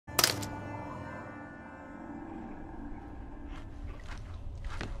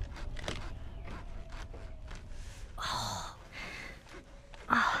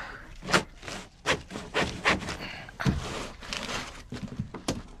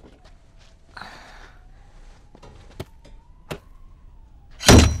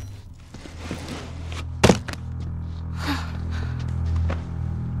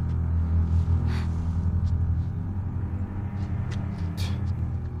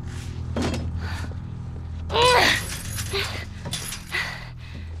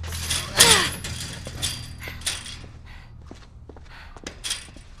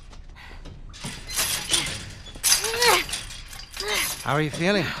How are you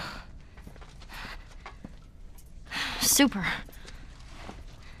feeling? Super.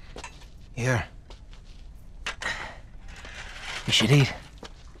 Here. You should eat.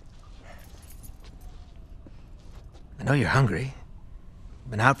 I know you're hungry.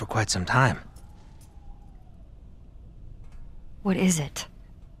 You've been out for quite some time. What is it?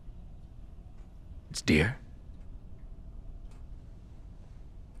 It's deer.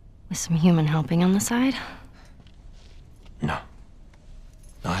 With some human helping on the side? No.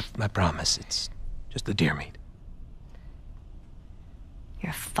 No, I promise. It's just the deer meat. You're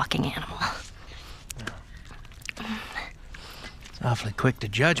a fucking animal. It's awfully quick to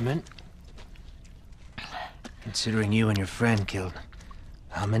judgment. Considering you and your friend killed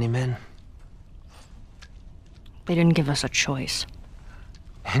how many men? They didn't give us a choice.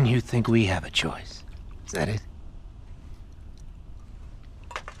 And you think we have a choice? Is that it?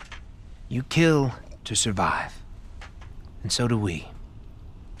 You kill to survive. And so do we.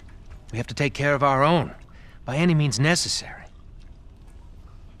 We have to take care of our own, by any means necessary.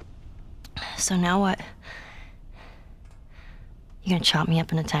 So now what? You gonna chop me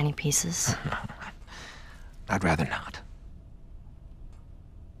up into tiny pieces? I'd rather not.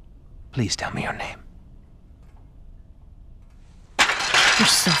 Please tell me your name. You're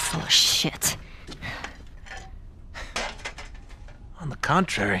so full of shit. On the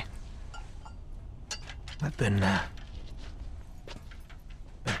contrary, I've been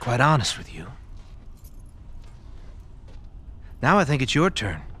quite honest with you. Now I think it's your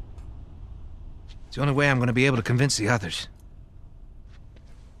turn. It's the only way I'm going to be able to convince the others.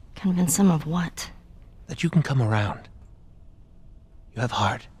 Convince them of what? That you can come around. You have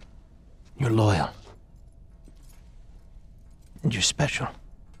heart. You're loyal. And you're special.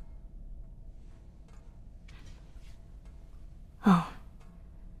 Oh.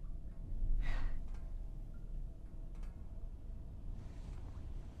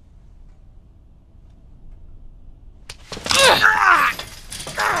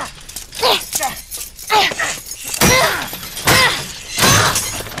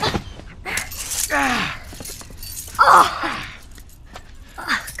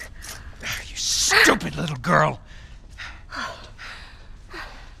 You stupid little girl.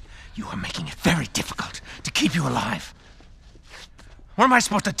 You are making it very difficult to keep you alive. What am I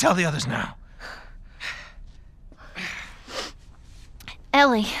supposed to tell the others now?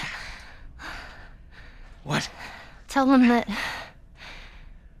 Ellie. What? Tell them that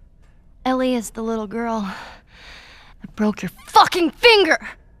Ellie is the little girl that broke your fucking finger!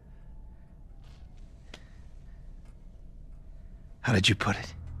 How did you put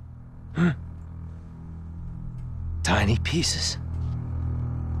it? Tiny pieces.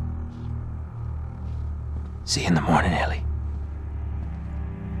 See you in the morning, Ellie.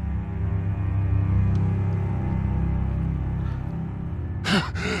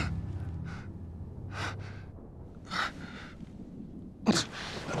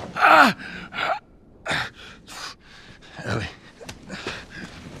 Ellie.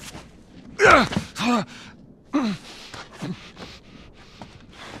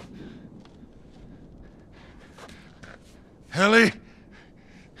 Ellie?